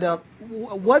captain. And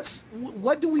what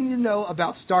do we need to know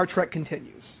about Star Trek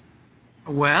Continues?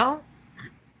 Well,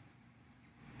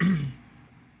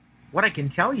 what I can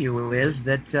tell you is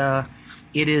that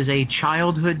it is a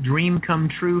childhood dream come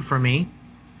true for me.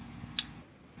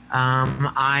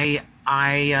 I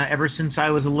ever since I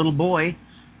was a little boy,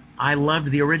 I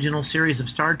loved the original series of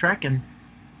Star Trek and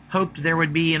hoped there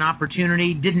would be an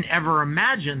opportunity, didn't ever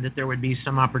imagine that there would be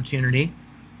some opportunity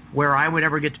where I would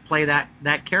ever get to play that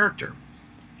character.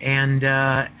 And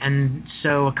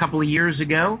so a couple of years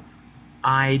ago,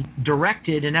 I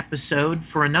directed an episode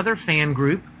for another fan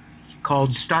group called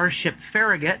Starship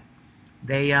Farragut.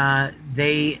 They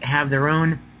have their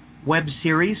own web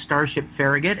series, Starship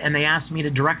Farragut, and they asked me to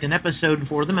direct an episode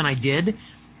for them, and I did.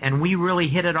 And we really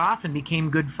hit it off and became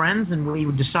good friends, and we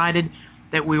decided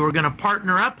that we were going to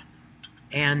partner up,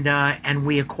 and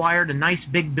we acquired a nice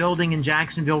big building in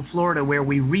Jacksonville, Florida, where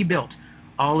we rebuilt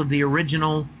all of the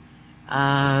original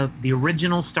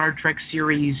Star Trek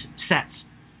series sets.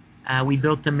 We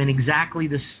built them in exactly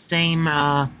the same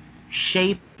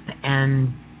shape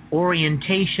and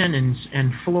orientation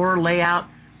and floor layout,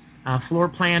 floor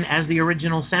plan as the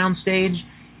original soundstage.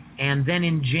 And then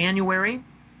in January,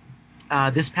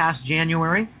 this past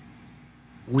January,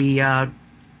 we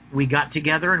got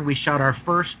together and we shot our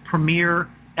first premiere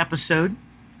episode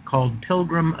called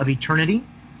Pilgrim of Eternity.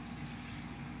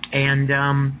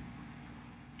 And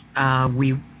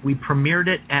we premiered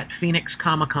it at Phoenix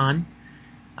Comic-Con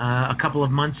a couple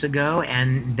of months ago,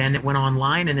 and then it went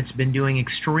online, and it's been doing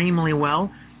extremely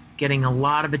well, getting a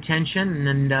lot of attention,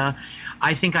 and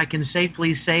I think I can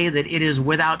safely say that it is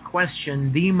without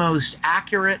question the most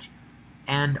accurate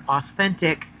and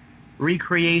authentic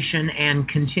recreation and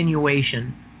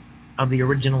continuation of the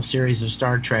original series of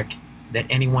Star Trek that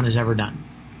anyone has ever done.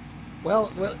 Well,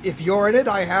 if you're in it,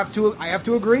 I have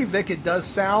to agree, Vic. It does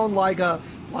sound like a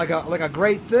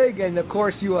great thing, and of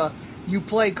course you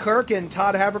play Kirk and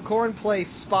Todd Haberkorn plays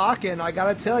Spock, and I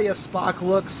gotta tell you, Spock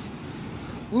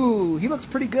he looks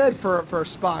pretty good for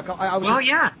Spock.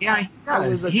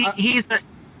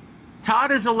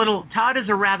 Todd is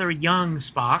a rather young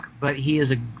Spock, but he is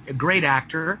a great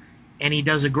actor, and he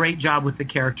does a great job with the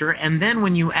character. And then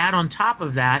when you add on top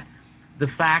of that the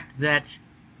fact that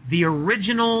the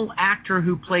original actor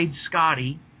who played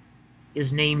Scotty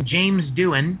is named James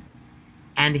Doohan,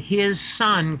 and his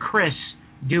son, Chris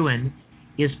Doohan,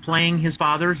 is playing his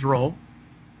father's role.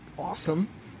 Awesome.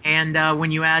 And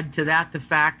when you add to that the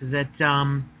fact that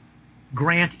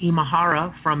Grant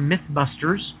Imahara from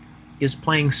Mythbusters is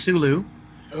playing Sulu.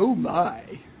 Oh, my.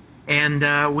 And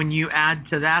when you add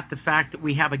to that the fact that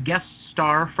we have a guest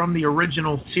star from the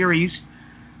original series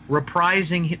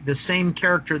reprising the same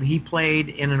character that he played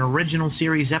in an original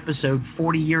series episode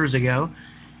 40 years ago,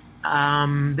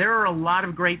 there are a lot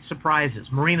of great surprises.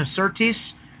 Marina Sirtis,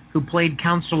 who played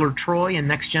Counselor Troy in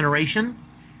Next Generation,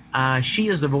 she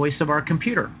is the voice of our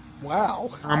computer.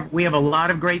 Wow. We have a lot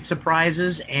of great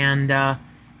surprises, and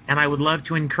I would love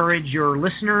to encourage your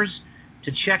listeners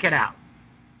to check it out.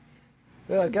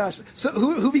 Oh, gosh. So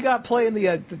who we got playing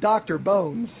the Dr.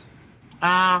 Bones?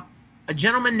 A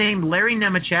gentleman named Larry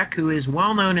Nemechek, who is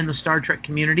well known in the Star Trek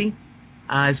community,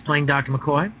 is playing Dr.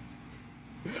 McCoy.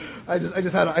 I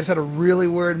just had a really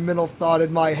weird mental thought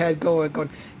in my head going,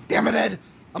 damn it, Ed,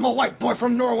 I'm a white boy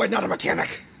from Norway, not a mechanic.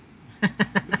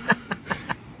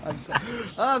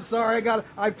 I'm sorry.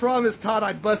 I promised Todd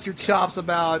I'd bust your chops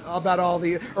about all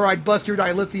I'd bust your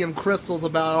dilithium crystals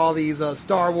about all these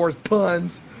Star Wars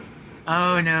puns.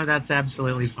 Oh no, that's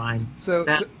absolutely fine.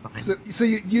 That's fine. So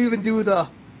you even do the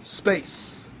space,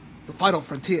 the final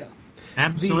frontier.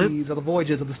 Absolutely. These are the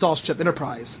voyages of the Starship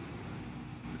Enterprise.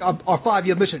 Our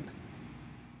 5-year mission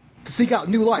to seek out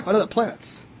new life on other planets,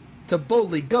 to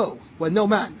boldly go where no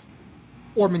man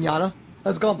or Mignogna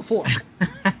has gone before.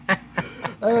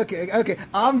 Okay.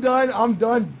 I'm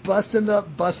done busting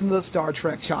the Star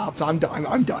Trek chops. I'm done.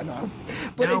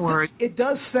 But no worries. It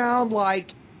does sound like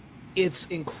it's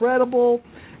incredible,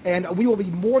 and we will be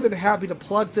more than happy to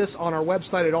plug this on our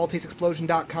website at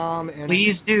alltasteexplosion.com. And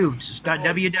please do.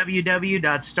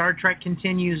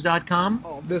 www.StarTrekContinues.com.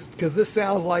 Because this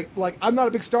sounds like I'm not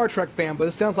a big Star Trek fan, but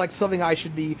it sounds like something I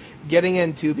should be getting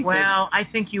into. Well, I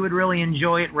think you would really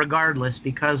enjoy it regardless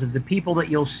because of the people that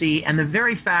you'll see and the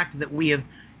very fact that we have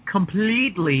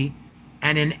completely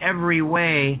and in every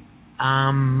way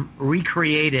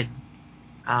recreated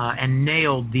and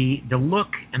nailed the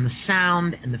look and the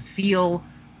sound and the feel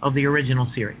of the original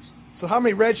series. So how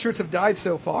many red shirts have died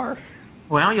so far?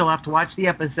 Well, you'll have to watch the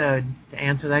episode to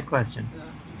answer that question.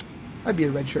 I'd be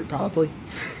a red shirt probably.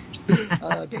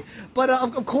 Okay. But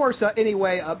of course,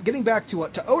 anyway, getting back to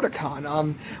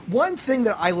Otakon, one thing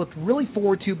that I looked really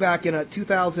forward to back in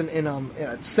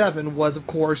 2007 was, of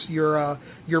course, your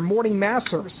morning mass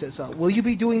services. Will you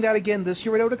be doing that again this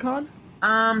year at Otakon?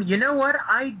 You know what?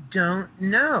 I don't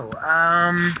know.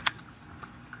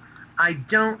 I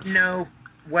don't know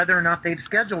whether or not they've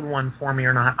scheduled one for me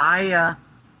or not. I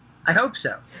hope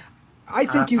so. I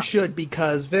think you should,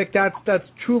 because Vic, that's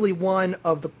truly one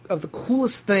of the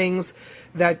coolest things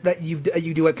that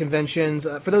you do at conventions.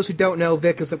 For those who don't know,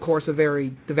 Vic is of course a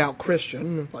very devout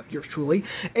Christian, like yours truly,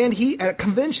 and at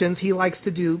conventions he likes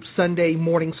to do Sunday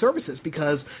morning services,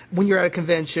 because when you're at a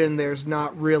convention, there's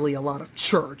not really a lot of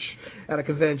church at a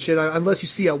convention unless you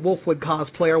see a Wolfwood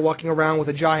cosplayer walking around with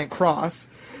a giant cross.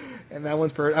 And that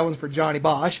one's for Johnny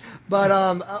Bosch. But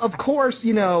of course,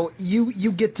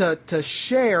 you get to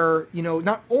share,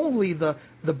 not only the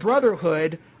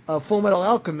Brotherhood of Fullmetal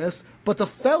Alchemist, but the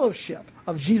fellowship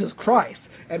of Jesus Christ.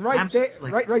 And right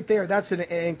there, that's an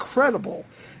incredible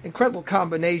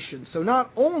combination. So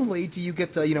not only do you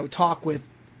get to talk with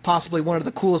possibly one of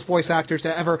the coolest voice actors to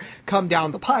ever come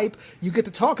down the pipe, you get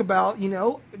to talk about,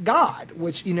 God,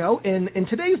 which, in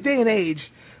today's day and age,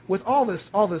 with all this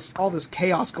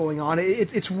chaos going on,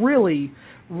 it's really,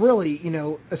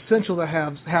 essential to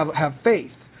have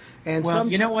faith. And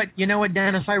you know what,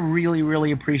 Dennis, I really,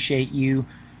 really appreciate you.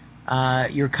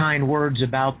 Your kind words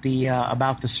about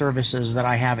the services that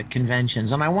I have at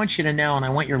conventions, and I want you to know, and I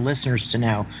want your listeners to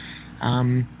know,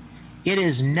 it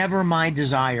is never my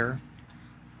desire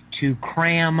to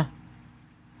cram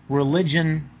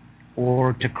religion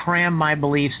or to cram my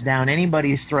beliefs down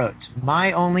anybody's throat.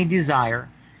 My only desire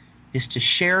is to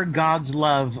share God's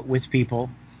love with people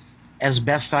as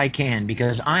best I can,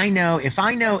 because I know, if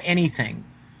I know anything,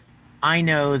 I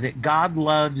know that God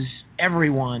loves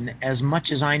everyone as much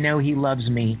as I know He loves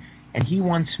me, and He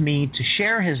wants me to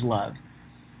share His love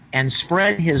and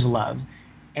spread His love.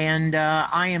 And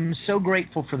I am so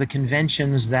grateful for the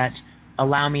conventions that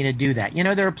allow me to do that.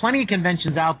 There are plenty of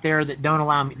conventions out there that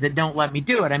don't let me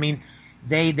do it. I mean,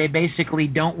 they basically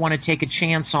don't want to take a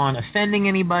chance on offending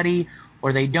anybody,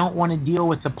 or they don't want to deal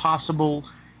with the possible,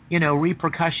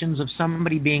 repercussions of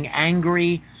somebody being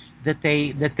angry that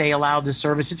they allowed the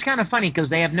service. It's kind of funny because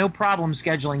they have no problem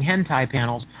scheduling hentai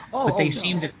panels, but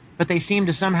they seem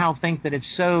to somehow think that it's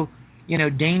so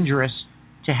dangerous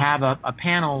to have a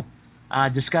panel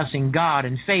discussing God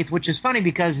and faith, which is funny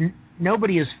because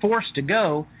nobody is forced to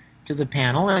go to the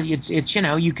panel. It's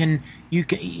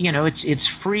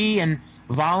free and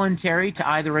voluntary to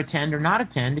either attend or not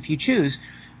attend if you choose.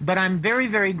 But I'm very,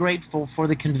 very grateful for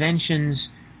the conventions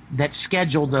that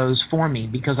schedule those for me,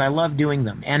 because I love doing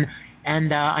them. And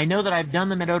I know that I've done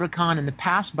them at Otakon in the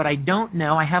past, but I don't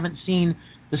know. I haven't seen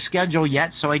the schedule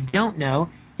yet, so I don't know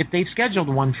if they've scheduled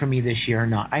one for me this year or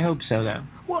not. I hope so, though.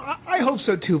 Well, I hope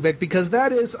so too, Vic, because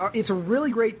it's a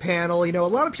really great panel. A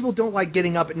lot of people don't like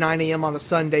getting up at 9 a.m. on a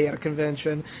Sunday at a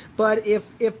convention, but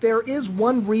if there is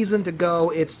one reason to go,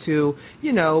 it's to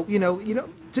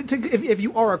if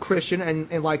you are a Christian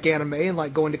and like anime and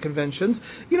like going to conventions,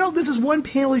 this is one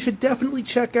panel you should definitely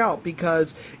check out, because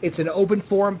it's an open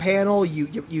forum panel.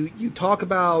 You talk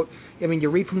about, you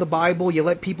read from the Bible, you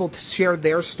let people share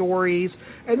their stories,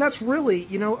 and that's really,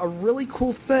 a really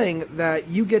cool thing that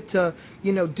you get to,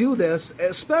 do this,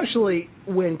 especially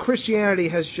when Christianity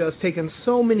has just taken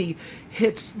so many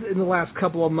hits in the last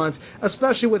couple of months,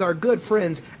 especially with our good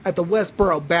friends at the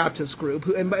Westboro Baptist Group.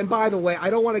 And by the way, I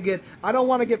don't want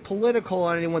to get political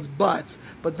on anyone's butts,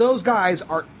 but those guys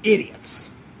are idiots.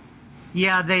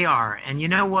 Yeah, they are. And you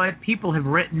know what? People have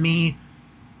written me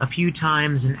a few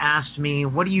times and asked me,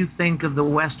 what do you think of the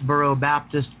Westboro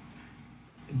Baptist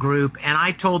Group? And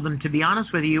I told them, to be honest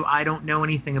with you, I don't know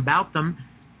anything about them.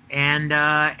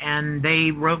 And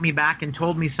they wrote me back and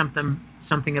told me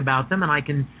something about them, and I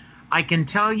can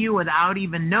tell you without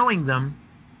even knowing them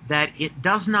that it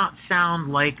does not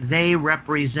sound like they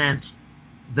represent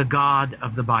the God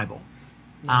of the Bible.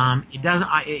 It doesn't.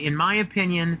 In my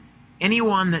opinion,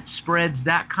 anyone that spreads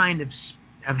that kind of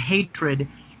hatred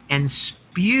and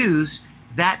spews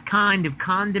that kind of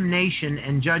condemnation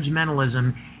and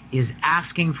judgmentalism is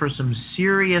asking for some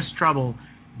serious trouble,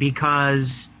 because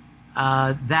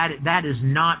that does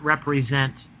not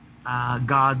represent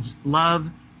God's love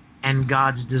and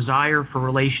God's desire for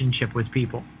relationship with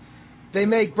people. They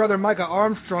make Brother Micah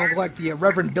Armstrong like the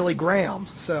Reverend Billy Graham.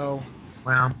 So,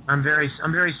 well, I'm very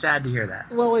sad to hear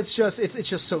that. Well, it's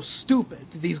just so stupid.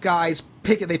 These guys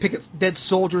pick at dead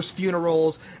soldiers'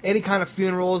 funerals, any kind of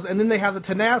funerals, and then they have the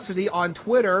tenacity on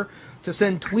Twitter to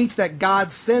send tweets that God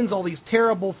sends all these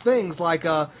terrible things, like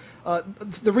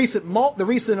the recent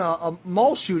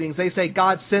mall shootings. They say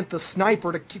God sent the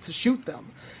sniper to shoot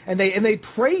them, and they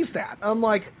praise that. I'm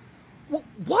like,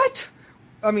 what?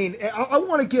 I mean, I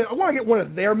want to get one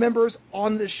of their members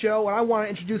on the show, and I want to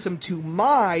introduce him to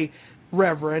my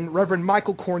Reverend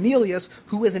Michael Cornelius,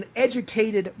 who is an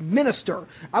educated minister.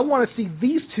 I want to see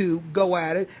these two go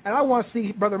at it, and I want to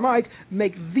see Brother Mike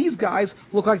make these guys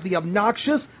look like the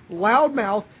obnoxious,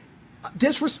 loudmouth,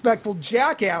 disrespectful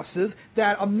jackasses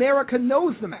that America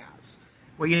knows them as.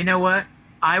 Well, you know what?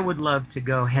 I would love to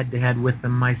go head-to-head with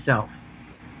them myself.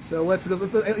 So let's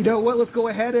go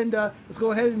ahead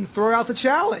and throw out the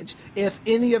challenge. If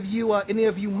any of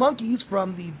you monkeys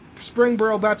from the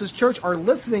Springboro Baptist Church are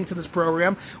listening to this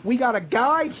program, we got a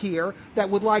guy here that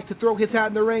would like to throw his hat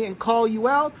in the ring and call you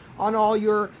out on all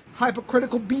your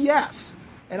hypocritical BS.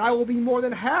 And I will be more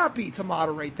than happy to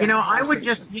moderate that. I would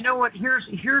just, what?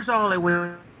 Here's all I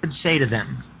would say to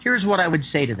them. Here's what I would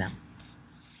say to them.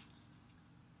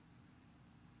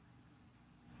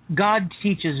 God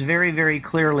teaches very, very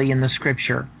clearly in the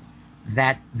Scripture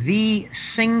that the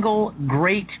single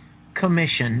great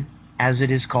commission as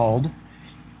it is called,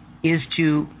 is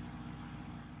to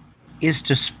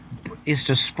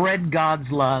spread God's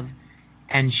love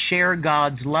and share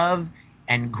God's love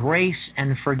and grace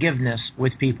and forgiveness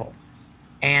with people,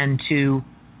 and to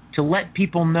let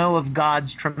people know of God's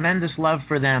tremendous love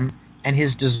for them and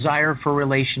his desire for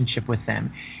relationship with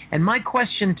them. And my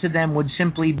question to them would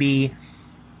simply be,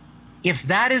 if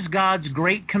that is God's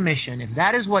great commission, if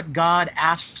that is what God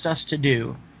asks us to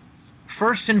do,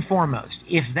 first and foremost,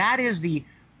 if that is the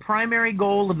primary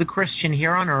goal of the Christian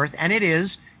here on earth, and it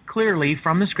is clearly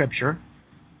from the Scripture,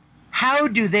 how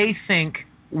do they think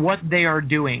what they are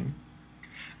doing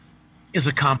is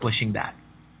accomplishing that?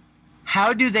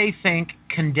 How do they think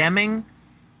condemning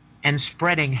and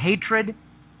spreading hatred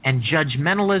and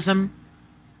judgmentalism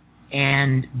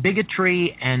and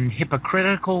bigotry and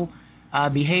hypocritical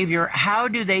behavior, how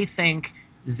do they think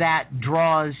that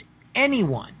draws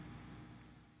anyone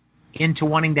into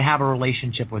wanting to have a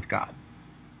relationship with God?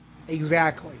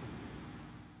 Exactly.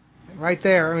 Right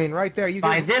there. I mean, right there.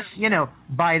 By this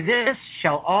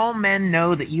shall all men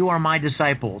know that you are my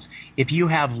disciples, if you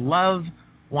have love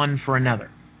one for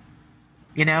another.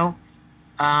 There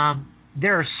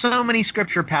are so many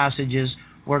scripture passages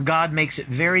where God makes it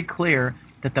very clear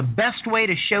that the best way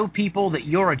to show people that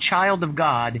you're a child of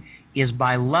God is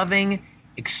by loving,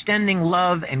 extending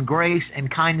love and grace and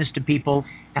kindness to people,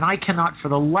 and I cannot for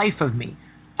the life of me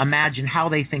imagine how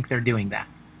they think they're doing that.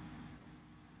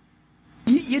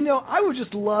 I would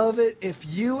just love it if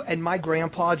you and my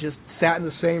grandpa just sat in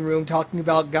the same room talking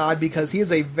about God, because he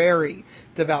is a very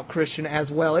devout Christian as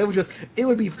well. It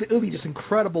would be just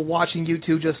incredible watching you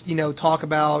two just talk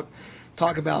about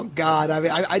God. I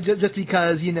mean, I just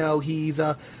because he's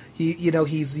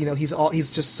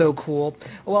just so cool.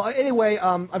 Well, anyway,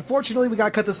 unfortunately we got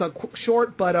to cut this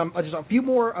short, but just a few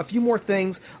more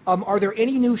things. Are there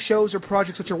any new shows or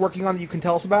projects that you're working on that you can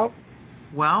tell us about?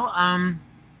 Well,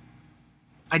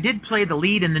 I did play the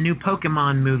lead in the new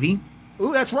Pokemon movie.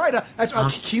 Ooh, that's right. That's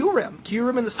Kyurem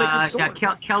and the Sacred Sword.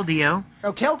 Yeah, Keldeo.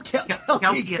 Oh,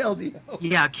 Keldeo.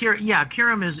 Yeah,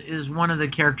 Kyurem is one of the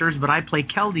characters, but I play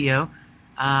Keldeo,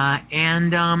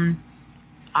 and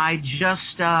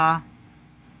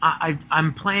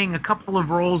I'm playing a couple of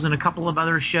roles in a couple of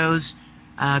other shows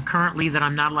currently that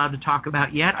I'm not allowed to talk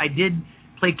about yet. I did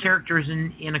play characters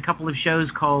in a couple of shows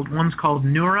one's called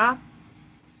Nura.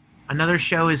 Another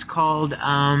show is called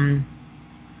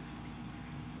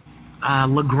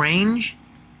LaGrange.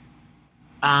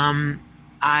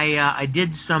 I did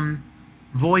some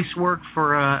voice work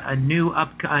for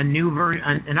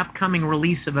an upcoming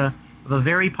release of a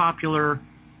very popular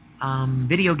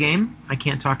video game I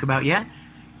can't talk about yet.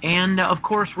 And of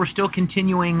course, we're still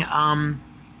continuing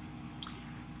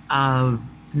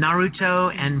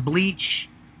Naruto and Bleach.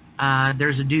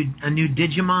 There's a new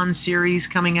Digimon series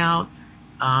coming out.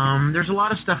 There's a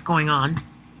lot of stuff going on.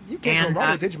 You can't go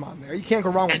wrong with Digimon there. You can't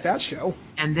go wrong with that show.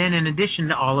 And then in addition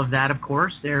to all of that, of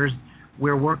course,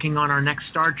 we're working on our next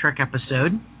Star Trek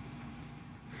episode.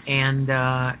 And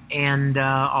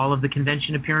all of the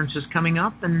convention appearances coming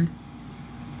up. And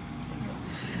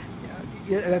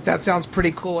yeah, that sounds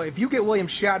pretty cool. If you get William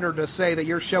Shatner to say that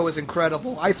your show is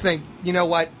incredible, I think, you know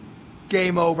what?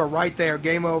 Game over right there.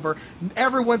 Game over.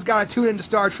 Everyone's got to tune into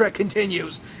Star Trek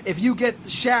Continues if you get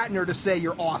Shatner to say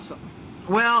you're awesome.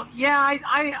 Well, yeah,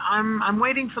 I'm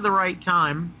waiting for the right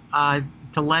time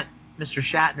to let Mr.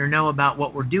 Shatner know about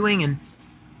what we're doing, and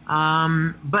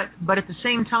but at the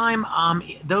same time,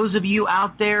 those of you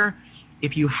out there,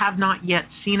 if you have not yet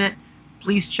seen it,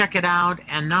 please check it out.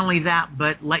 And not only that,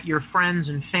 but let your friends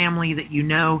and family that you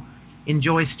know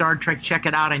enjoy Star Trek check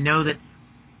it out. I know that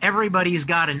everybody's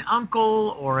got an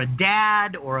uncle or a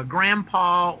dad or a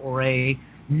grandpa or a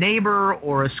neighbor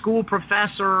or a school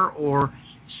professor or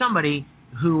somebody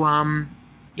who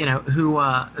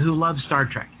loves Star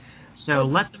Trek. So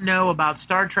let them know about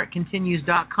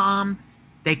StarTrekContinues.com.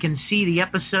 They can see the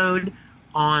episode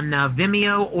on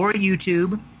Vimeo or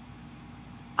YouTube,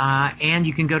 and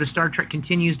you can go to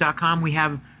StarTrekContinues.com. We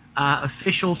have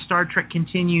official Star Trek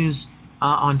Continues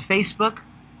on Facebook.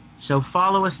 So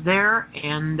follow us there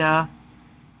and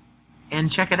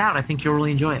check it out. I think you'll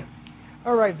really enjoy it.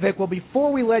 All right, Vic. Well,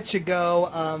 before we let you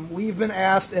go, we've been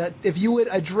asked if you would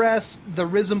address the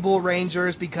Risen Bull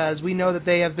Rangers, because we know that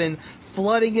they have been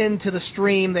flooding into the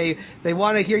stream. They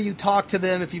want to hear you talk to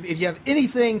them. If you have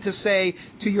anything to say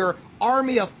to your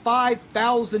army of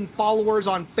 5,000 followers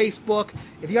on Facebook,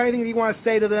 if you got anything that you want to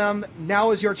say to them,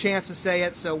 now is your chance to say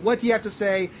it. So what do you have to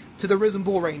say to the Risen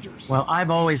Bull Rangers? Well,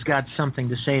 I've always got something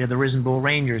to say to the Risen Bull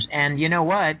Rangers. And you know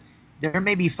what? There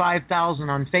may be 5,000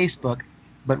 on Facebook,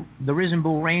 but the Risen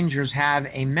Bull Rangers have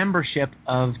a membership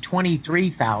of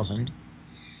 23,000,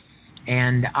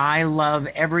 and I love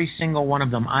every single one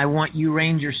of them. I want you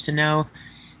Rangers to know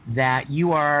that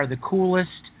you are the coolest,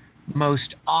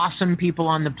 most awesome people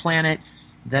on the planet,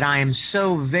 that I am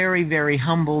so very, very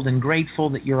humbled and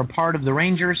grateful that you're a part of the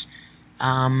Rangers.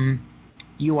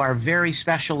 You are very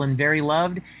special and very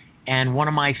loved, and one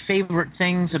of my favorite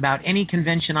things about any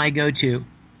convention I go to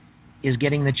is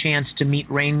getting the chance to meet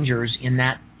Rangers in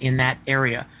that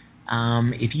area.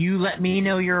 If you let me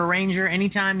know you're a Ranger,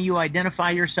 anytime you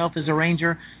identify yourself as a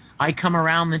Ranger, I come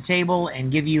around the table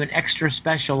and give you an extra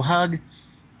special hug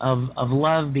of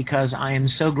love, because I am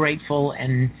so grateful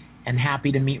and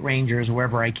happy to meet Rangers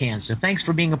wherever I can. So thanks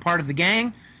for being a part of the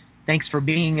gang. Thanks for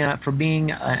being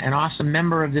an awesome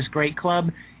member of this great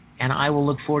club, and I will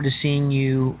look forward to seeing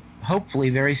you hopefully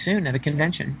very soon at a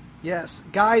convention. Yes.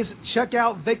 Guys, check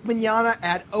out Vic Mignogna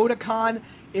at Otakon.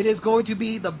 It is going to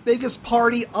be the biggest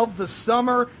party of the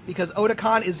summer because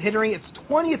Otakon is hitting its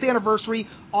 20th anniversary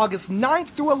August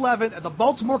 9th through 11th at the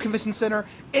Baltimore Convention Center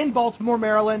in Baltimore,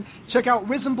 Maryland. Check out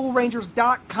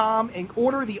RisenBullRangers.com and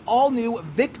order the all-new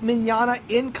Vic Mignogna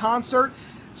in concert.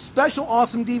 Special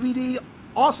awesome DVD,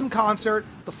 awesome concert,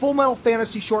 the Fullmetal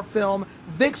Fantasy short film,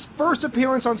 Vic's first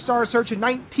appearance on Star Search in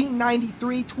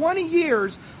 1993, 20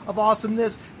 years of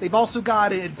awesomeness. They've also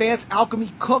got an advanced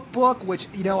alchemy cookbook, which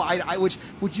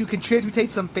which you can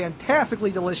transmutate some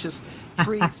fantastically delicious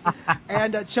treats.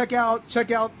 And check out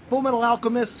Fullmetal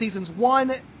Alchemist seasons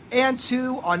 1 and 2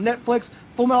 on Netflix.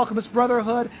 Fullmetal Alchemist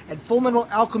Brotherhood and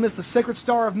Fullmetal Alchemist: The Sacred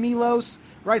Star of Milos.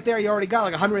 Right there, you already got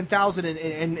like 100,000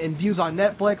 in views on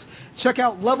Netflix. Check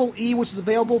out Level E, which is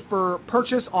available for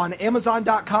purchase on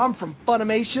Amazon.com from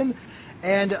Funimation.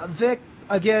 And Vic,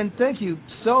 again, thank you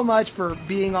so much for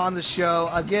being on the show.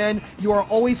 Again, you are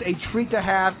always a treat to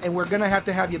have, and we're going to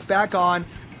have you back on,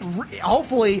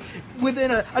 hopefully, within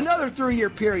another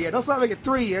 3-year period. Let's not make it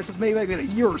 3 years, let's maybe make it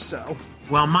a year or so.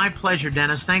 Well, my pleasure,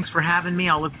 Dennis. Thanks for having me.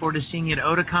 I'll look forward to seeing you at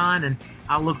Otakon, and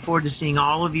I'll look forward to seeing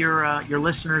all of your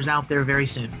listeners out there very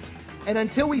soon. And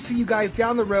until we see you guys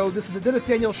down the road, this is the Dennis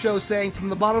Daniel Show saying from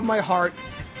the bottom of my heart,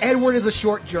 Edward is a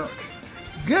short jerk.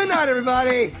 Good night,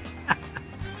 everybody.